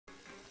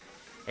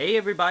Hey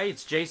everybody,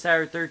 it's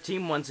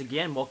JSire13 once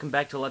again. Welcome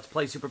back to Let's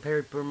Play Super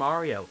Paper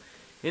Mario.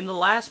 In the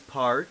last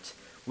part,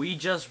 we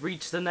just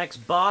reached the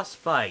next boss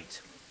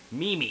fight.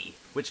 Mimi,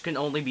 which can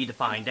only be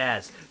defined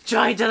as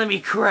Giant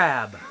Enemy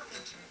Crab!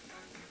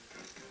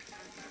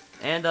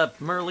 And,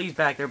 Merle's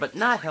back there, but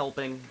not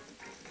helping.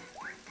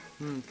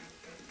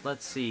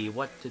 Let's see,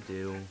 what to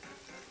do.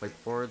 Wait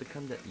for her to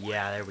come to...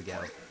 Yeah, there we go.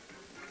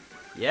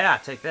 Yeah,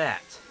 take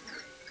that.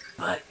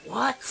 But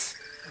what?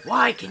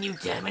 Why can you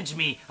damage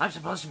me? I'm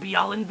supposed to be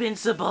all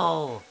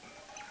invincible.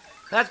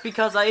 That's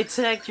because I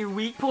attacked your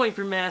weak point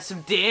for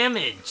massive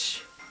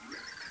damage.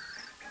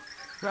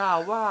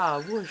 Rah,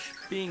 rah, whoosh,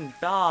 bing,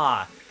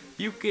 bah.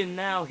 You can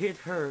now hit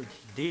her,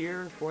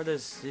 dear, for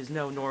this is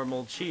no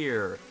normal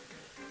cheer.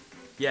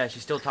 Yeah, she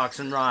still talks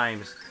in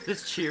rhymes.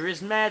 This cheer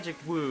is magic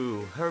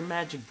woo. Her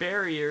magic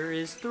barrier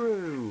is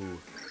through.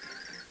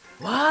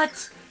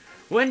 What?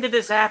 When did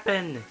this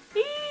happen?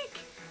 Eek!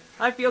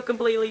 I feel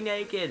completely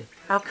naked.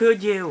 How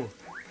could you?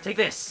 Take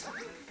this.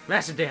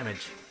 Massive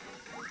damage.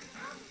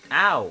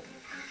 Ow.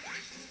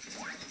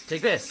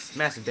 Take this.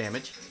 Massive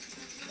damage.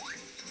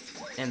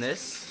 And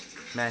this.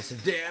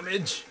 Massive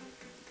damage.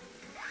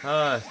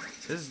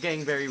 This is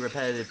getting very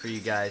repetitive for you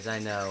guys, I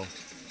know.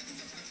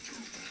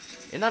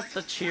 Enough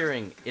the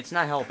cheering. It's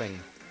not helping.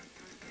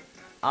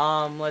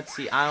 Let's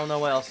see. I don't know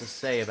what else to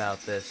say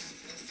about this.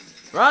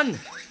 Run!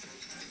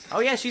 Oh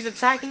yeah, she's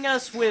attacking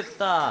us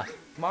with,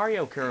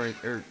 Mario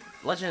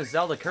Legend of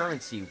Zelda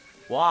currency.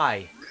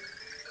 Why?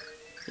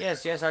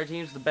 Yes, our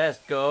team's the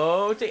best.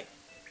 Go to...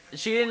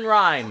 She didn't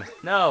rhyme.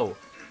 No.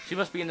 She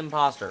must be an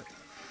imposter.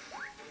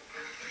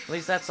 At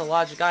least that's the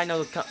logic I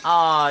know.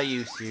 Ah,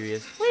 you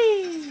serious?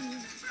 Whee!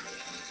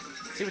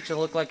 See what you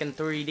look like in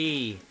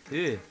 3D.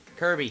 Ugh.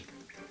 Kirby.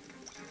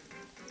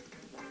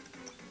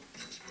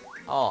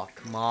 Oh,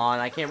 come on.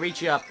 I can't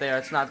reach you up there.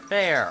 It's not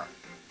fair.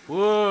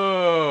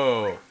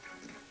 Whoa.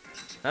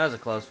 That was a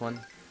close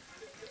one.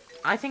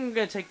 I think I'm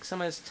going to take some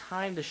of this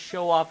time to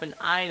show off an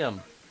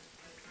item.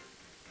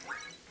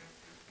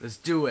 Let's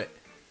do it.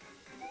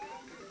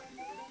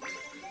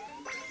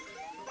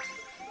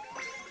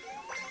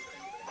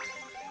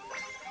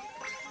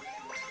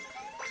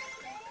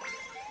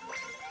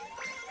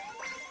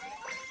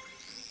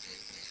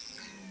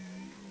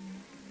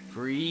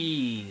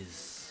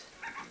 Freeze.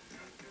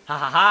 Ha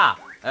ha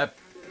ha.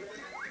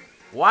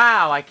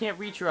 Wow, I can't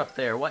reach her up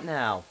there. What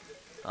now?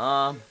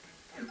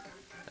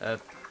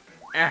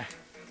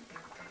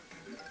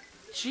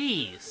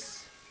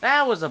 Jeez.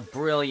 That was a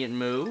brilliant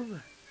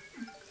move.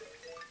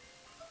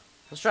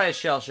 Let's try a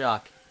shell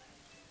shock.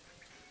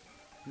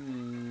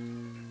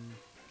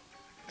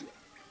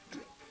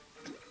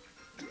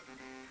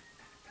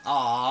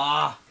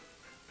 Aww.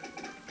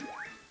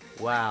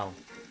 Wow.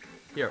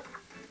 Here.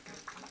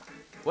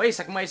 Wait a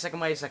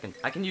second.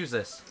 I can use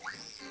this.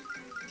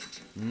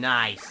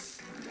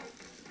 Nice.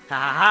 Ha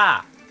ha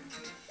ha.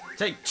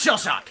 Take shell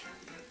shock.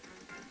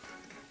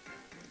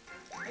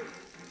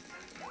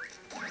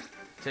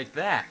 Take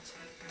that.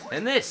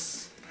 And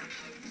this.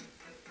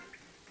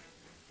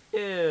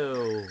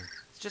 Ew.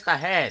 It's just a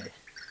head.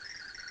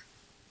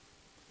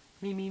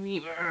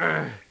 Me.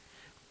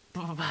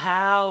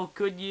 How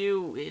could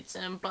you? It's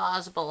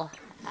impossible.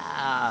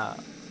 How?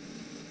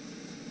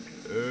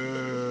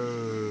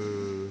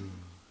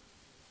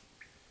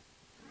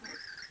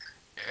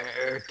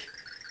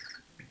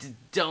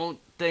 Don't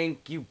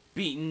think you've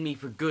beaten me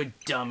for good,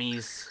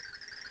 dummies.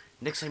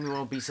 Next time you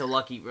won't be so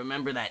lucky.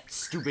 Remember that,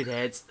 stupid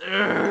heads.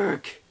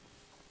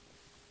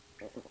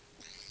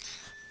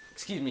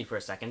 Excuse me for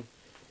a second.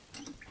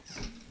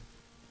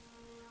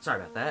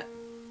 Sorry about that.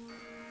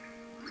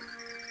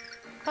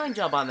 Fine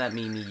job on that,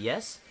 Mimi,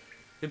 yes?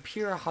 The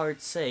pure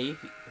heart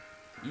safe,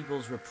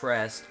 evil's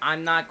repressed.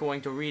 I'm not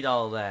going to read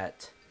all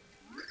that.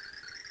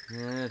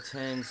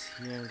 Tense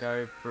here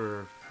guard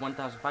for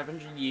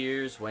 1,500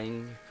 years,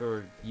 waiting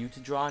for you to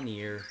draw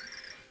near.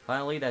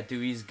 Finally, that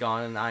Dewey's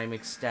gone and I'm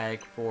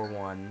ecstatic for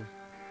one.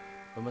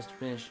 But must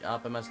finish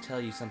up, I must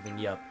tell you something,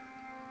 yup.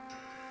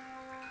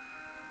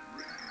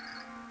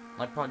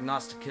 Light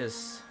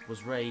Prognosticus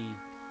was read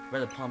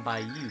upon by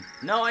you.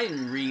 No, I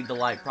didn't read the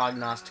Light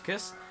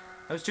Prognosticus.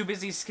 I was too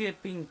busy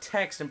skipping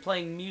text and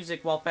playing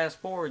music while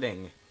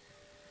fast-forwarding.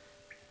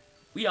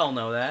 We all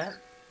know that.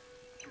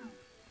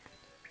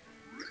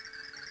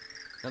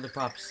 Another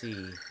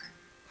prophecy.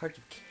 Heart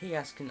of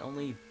Chaos can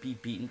only be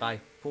beaten by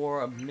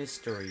 4 of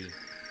mystery.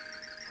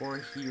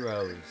 4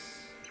 heroes.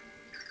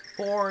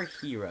 4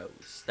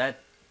 heroes.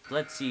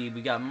 Let's see,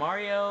 we got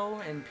Mario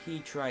and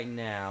Peach right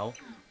now.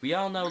 We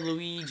all know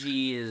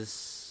Luigi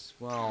is,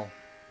 well,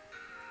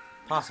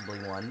 possibly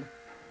one.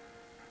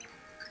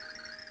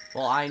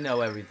 Well, I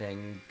know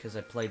everything, because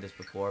I played this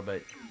before,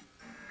 but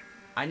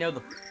I know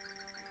the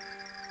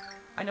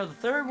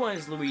third one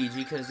is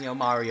Luigi, because, you know,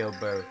 Mario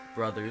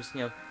Brothers,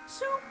 you know,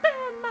 Super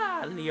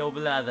Mario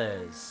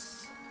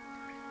Brothers.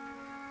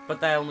 But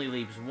that only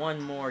leaves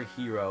one more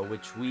hero,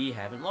 which we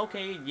haven't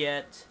located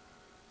yet.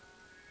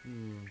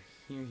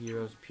 Here,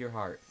 heroes, pure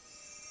heart.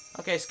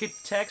 Okay, skip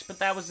text, but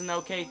that was an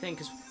okay thing,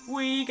 because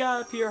we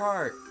got a pure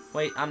heart.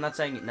 Wait, I'm not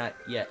saying it, not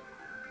yet.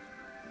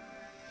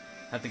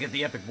 Have to get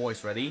the epic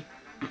voice ready.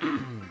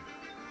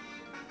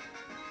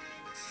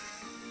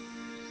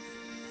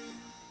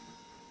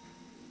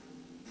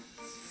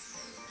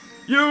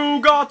 You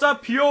got a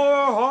pure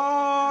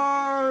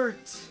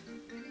heart!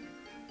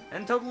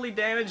 And totally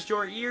damaged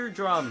your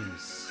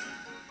eardrums.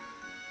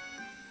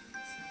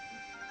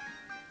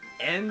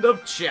 End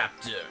of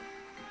chapter.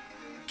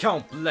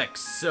 Count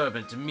Bleck's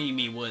servant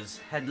Mimi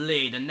had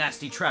laid a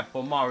nasty trap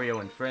for Mario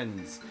and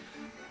friends.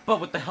 But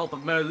with the help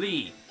of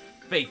Merlee,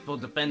 faithful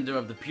defender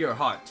of the pure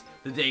heart,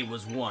 the day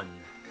was won.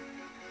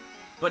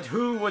 But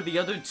who were the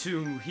other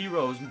two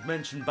heroes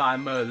mentioned by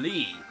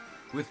Merlee?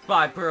 With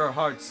 5 pure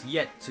hearts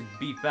yet to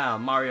be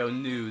found, Mario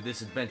knew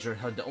this adventure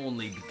had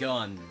only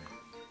begun.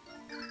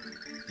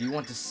 Do you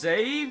want to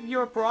save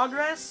your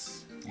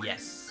progress?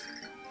 Yes.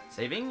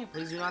 Saving?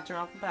 Please do not turn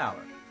off the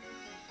power.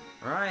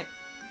 Alright.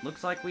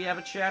 Looks like we have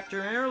a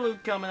chapter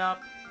interlude coming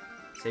up.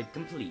 Save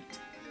complete.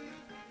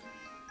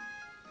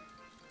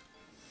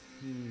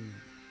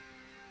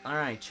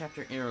 Alright,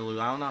 chapter interlude.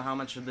 I don't know how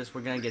much of this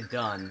we're gonna get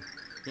done.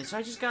 Yeah, so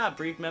I just got a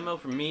brief memo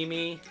from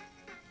Mimi.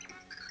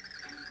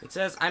 It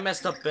says, I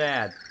messed up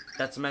bad.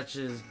 That's the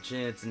message in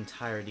its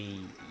entirety.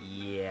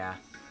 Yeah.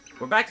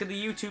 We're back to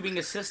the YouTubing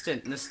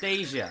assistant,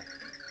 Nastasia.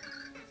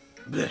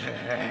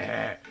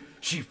 Bleh.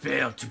 She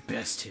failed to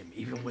best him,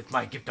 even with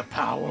my gift of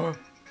power.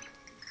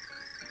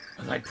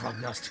 A light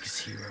prognosticus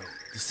hero,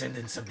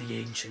 descendants of the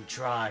ancient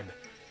tribe.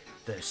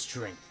 Their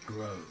strength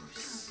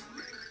grows.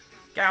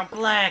 Count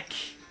Bleck!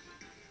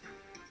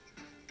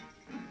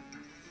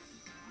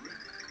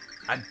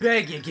 I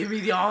beg you, give me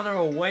the honor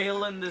of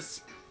whaling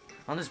this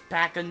on this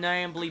pack of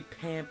nambly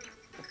pimp.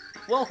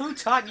 Well, who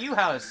taught you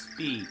how to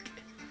speak?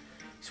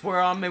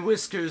 Swear on my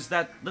whiskers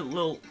that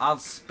little I'll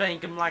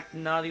spank him like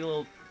naughty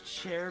little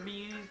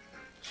cherubby.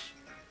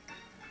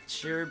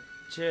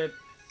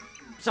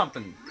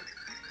 Something.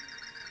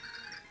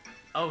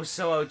 Oh,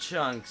 so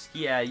Chunks.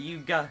 Yeah,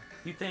 you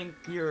think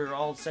you're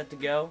all set to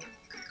go?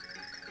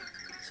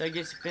 So I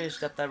guess you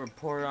finished up that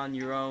report on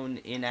your own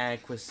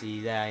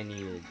inadequacy that I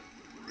needed.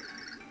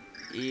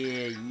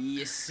 Yeah,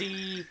 you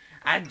see,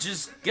 I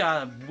just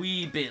got a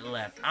wee bit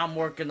left. I'm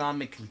working on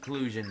my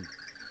conclusion.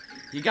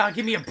 You gotta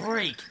give me a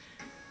break.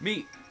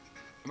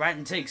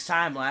 Writing takes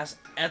time, lass.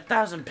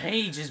 1,000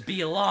 pages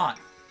be a lot.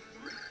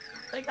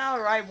 They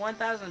gotta write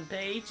 1,000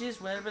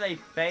 pages whenever they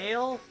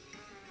fail?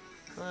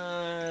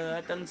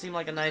 That doesn't seem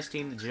like a nice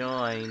team to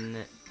join.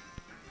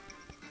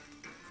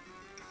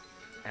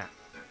 Ah,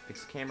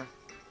 fix the camera.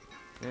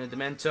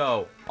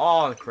 Demento.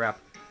 Oh, crap.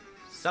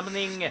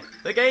 Summoning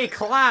the gay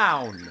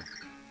clown!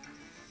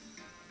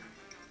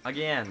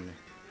 Again.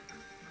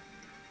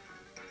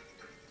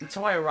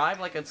 Until I arrive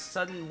like a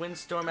sudden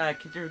windstorm at a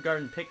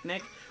kindergarten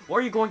picnic. What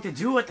are you going to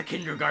do at the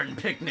kindergarten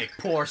picnic,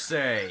 poor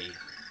say?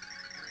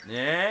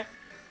 Eh?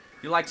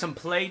 You like some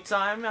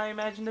playtime, I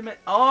imagine them.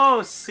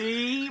 Oh,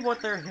 see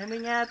what they're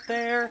hinting at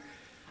there?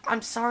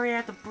 I'm sorry I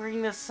have to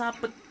bring this up,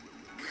 but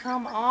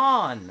come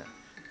on.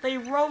 They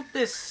wrote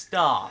this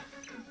stuff.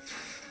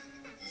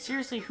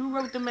 Seriously, who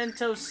wrote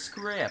Demento's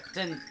script?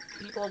 And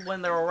people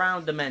when they're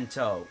around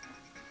Demento.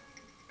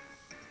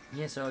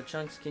 Yeah, so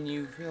Chunks, can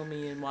you fill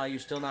me in while you're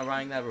still not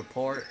writing that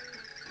report?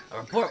 A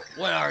report?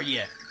 What are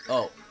you?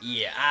 Oh,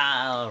 yeah,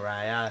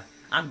 alright,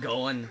 I'm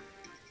going.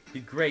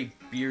 You great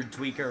beard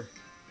tweaker.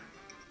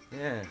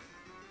 Yeah.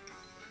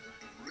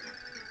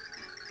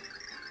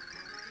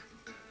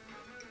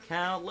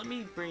 Count, let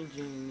me bring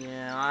Jean.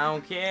 Yeah, I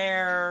don't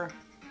care.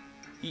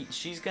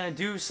 She's gonna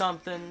do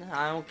something.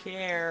 I don't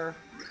care.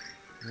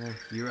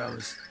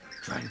 Heroes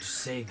trying to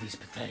save these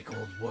pathetic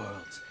old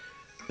worlds.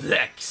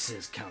 Bleck,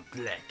 says Count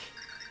Bleck.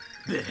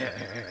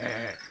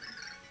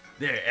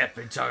 Their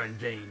efforts are in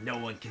vain. No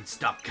one can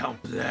stop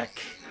Count Bleck.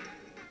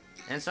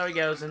 And so he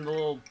goes, and the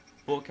little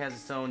book has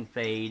its own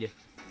fade.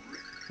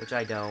 Which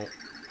I don't.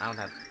 I don't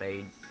have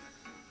fade.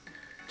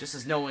 Just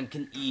as no one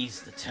can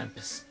ease the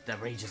tempest that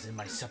rages in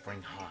my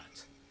suffering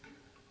heart.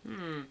 A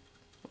little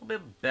bit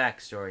of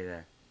backstory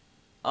there.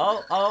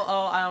 Oh,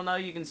 I don't know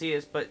if you can see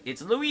this, but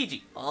it's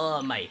Luigi.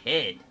 Oh, my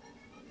head.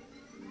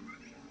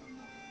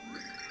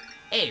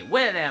 Hey,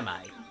 where am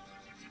I?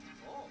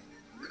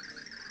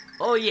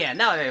 Oh yeah,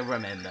 now I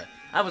remember.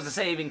 I was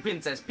saving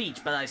Princess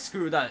Peach, but I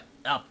screwed up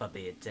a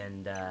bit,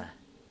 and,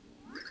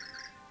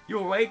 You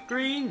awake,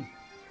 Green?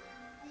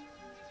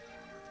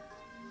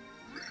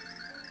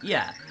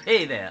 Yeah,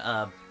 hey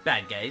there,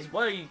 bad guys.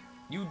 What are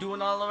you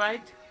doing all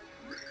right?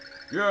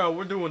 Yeah,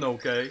 we're doing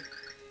okay.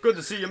 Good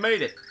to see you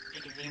made it.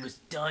 Figured he was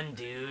done,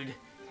 dude.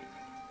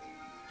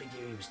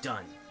 Figured he was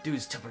done.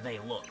 Dude's tougher than he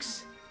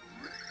looks.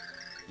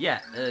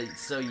 Yeah,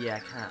 so yeah,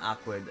 kinda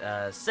awkward.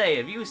 Say,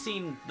 have you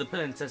seen the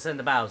Princess and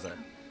the Bowser?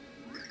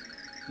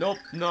 Nope,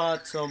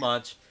 not so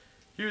much.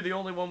 You're the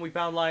only one we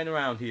found lying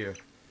around here.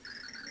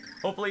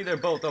 Hopefully they're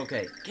both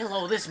okay.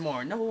 Hello, this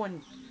more. No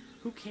one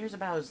who cares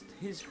about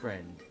his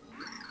friend.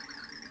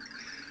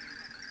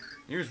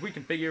 Near as we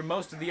can figure,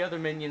 most of the other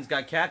minions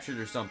got captured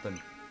or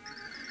something.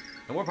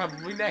 And we're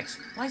probably next.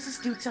 Why is this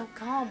dude so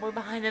calm? We're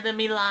behind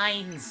enemy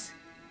lines.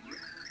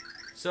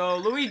 So,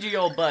 Luigi,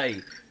 old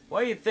buddy,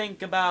 What do you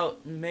think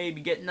about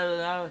maybe getting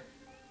out?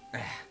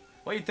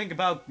 What do you think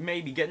about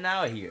maybe getting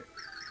out of here?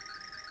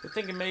 We're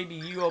thinking maybe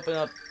you open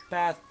up a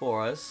path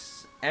for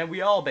us, and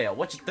we all bail.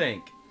 What you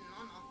think?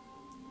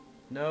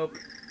 Nope.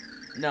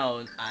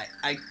 No,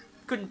 I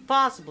couldn't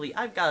possibly.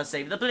 I've got to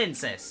save the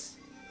princess.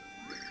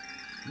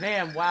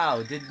 Man,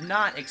 wow, did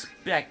not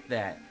expect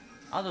that.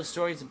 All those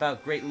stories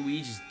about Great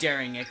Luigi's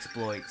daring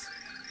exploits.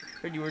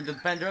 Heard you were the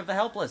defender of the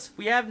helpless.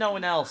 We have no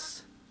one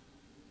else.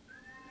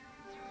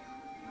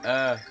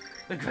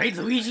 The Great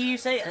Luigi, you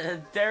say? A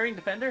daring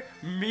defender?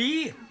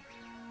 Me?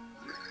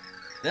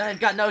 Then I've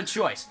got no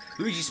choice.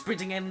 Luigi's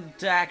sprinting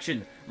into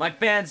action. My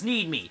fans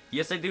need me.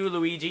 Yes, I do,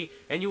 Luigi.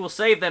 And you will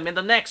save them in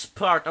the next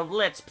part of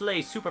Let's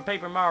Play Super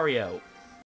Paper Mario.